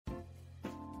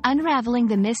Unraveling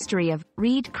the Mystery of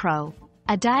Reed Crow,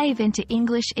 a dive into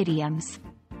English idioms.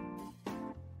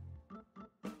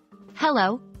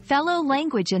 Hello, fellow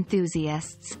language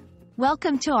enthusiasts.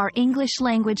 Welcome to our English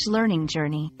language learning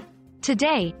journey.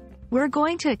 Today, we're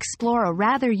going to explore a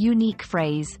rather unique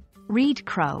phrase, Reed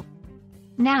Crow.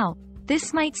 Now,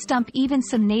 this might stump even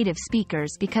some native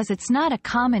speakers because it's not a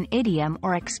common idiom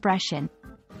or expression.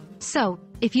 So,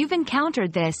 if you've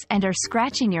encountered this and are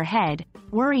scratching your head,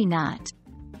 worry not.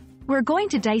 We're going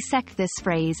to dissect this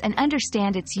phrase and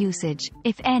understand its usage,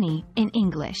 if any, in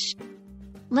English.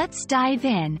 Let's dive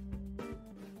in.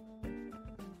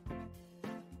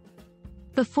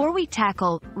 Before we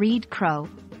tackle Reed Crow,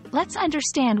 let's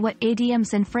understand what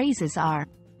idioms and phrases are.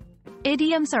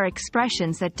 Idioms are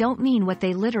expressions that don't mean what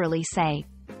they literally say.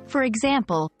 For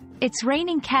example, it's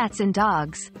raining cats and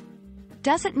dogs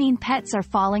doesn't mean pets are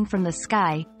falling from the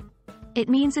sky. It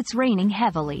means it's raining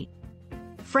heavily.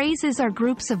 Phrases are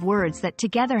groups of words that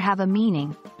together have a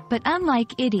meaning, but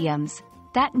unlike idioms,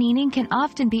 that meaning can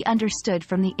often be understood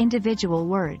from the individual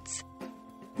words.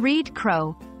 Reed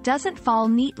Crow doesn't fall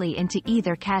neatly into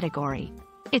either category.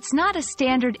 It's not a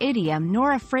standard idiom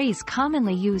nor a phrase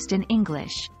commonly used in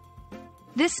English.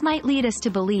 This might lead us to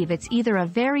believe it's either a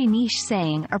very niche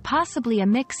saying or possibly a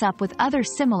mix-up with other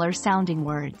similar-sounding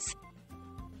words.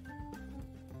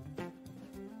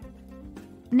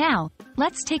 Now,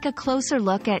 let's take a closer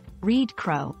look at Reed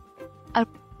Crow. A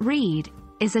reed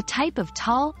is a type of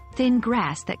tall, thin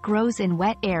grass that grows in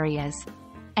wet areas,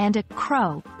 and a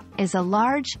crow is a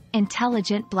large,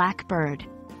 intelligent black bird.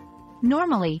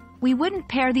 Normally, we wouldn't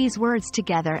pair these words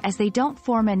together as they don't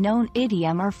form a known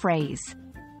idiom or phrase.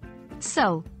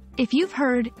 So, if you've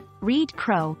heard Reed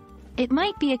Crow, it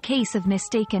might be a case of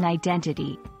mistaken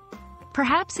identity.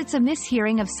 Perhaps it's a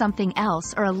mishearing of something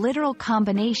else or a literal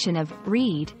combination of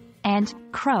reed and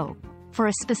crow for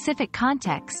a specific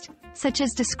context, such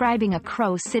as describing a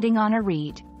crow sitting on a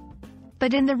reed.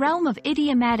 But in the realm of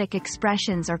idiomatic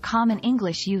expressions or common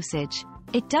English usage,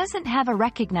 it doesn't have a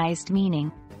recognized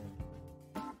meaning.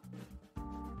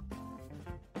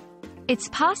 It's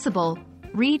possible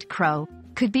Reed Crow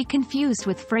could be confused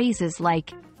with phrases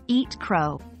like eat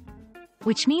crow,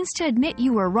 which means to admit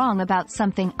you were wrong about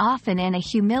something, often in a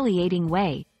humiliating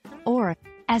way, or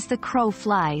as the crow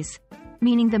flies,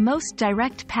 meaning the most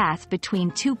direct path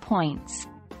between 2 points.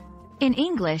 In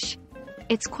English,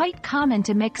 it's quite common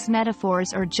to mix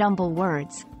metaphors or jumble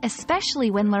words,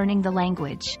 especially when learning the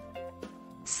language.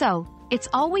 So, it's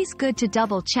always good to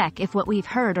double-check if what we've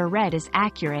heard or read is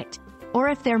accurate, or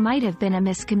if there might have been a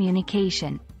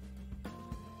miscommunication.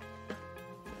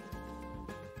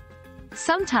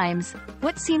 Sometimes,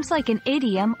 what seems like an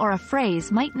idiom or a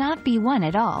phrase might not be one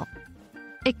at all.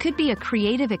 It could be a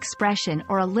creative expression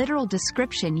or a literal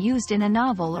description used in a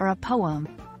novel or a poem.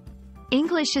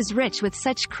 English is rich with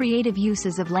such creative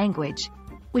uses of language,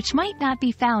 which might not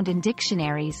be found in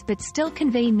dictionaries but still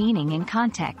convey meaning in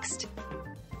context.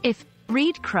 If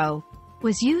Reed Crow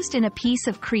was used in a piece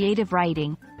of creative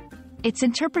writing, its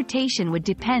interpretation would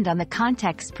depend on the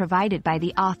context provided by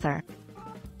the author.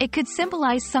 It could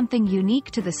symbolize something unique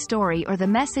to the story or the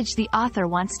message the author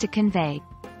wants to convey.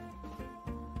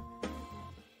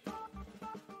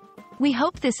 We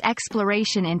hope this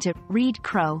exploration into Reed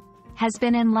Crow has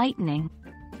been enlightening.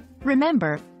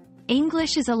 Remember,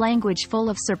 English is a language full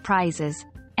of surprises,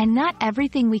 and not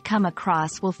everything we come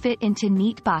across will fit into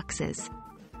neat boxes.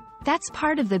 That's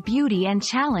part of the beauty and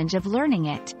challenge of learning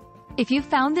it. If you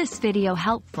found this video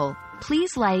helpful,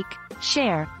 please like,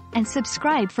 share, and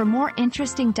subscribe for more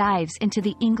interesting dives into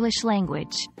the English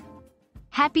language.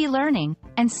 Happy learning,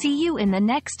 and see you in the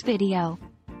next video.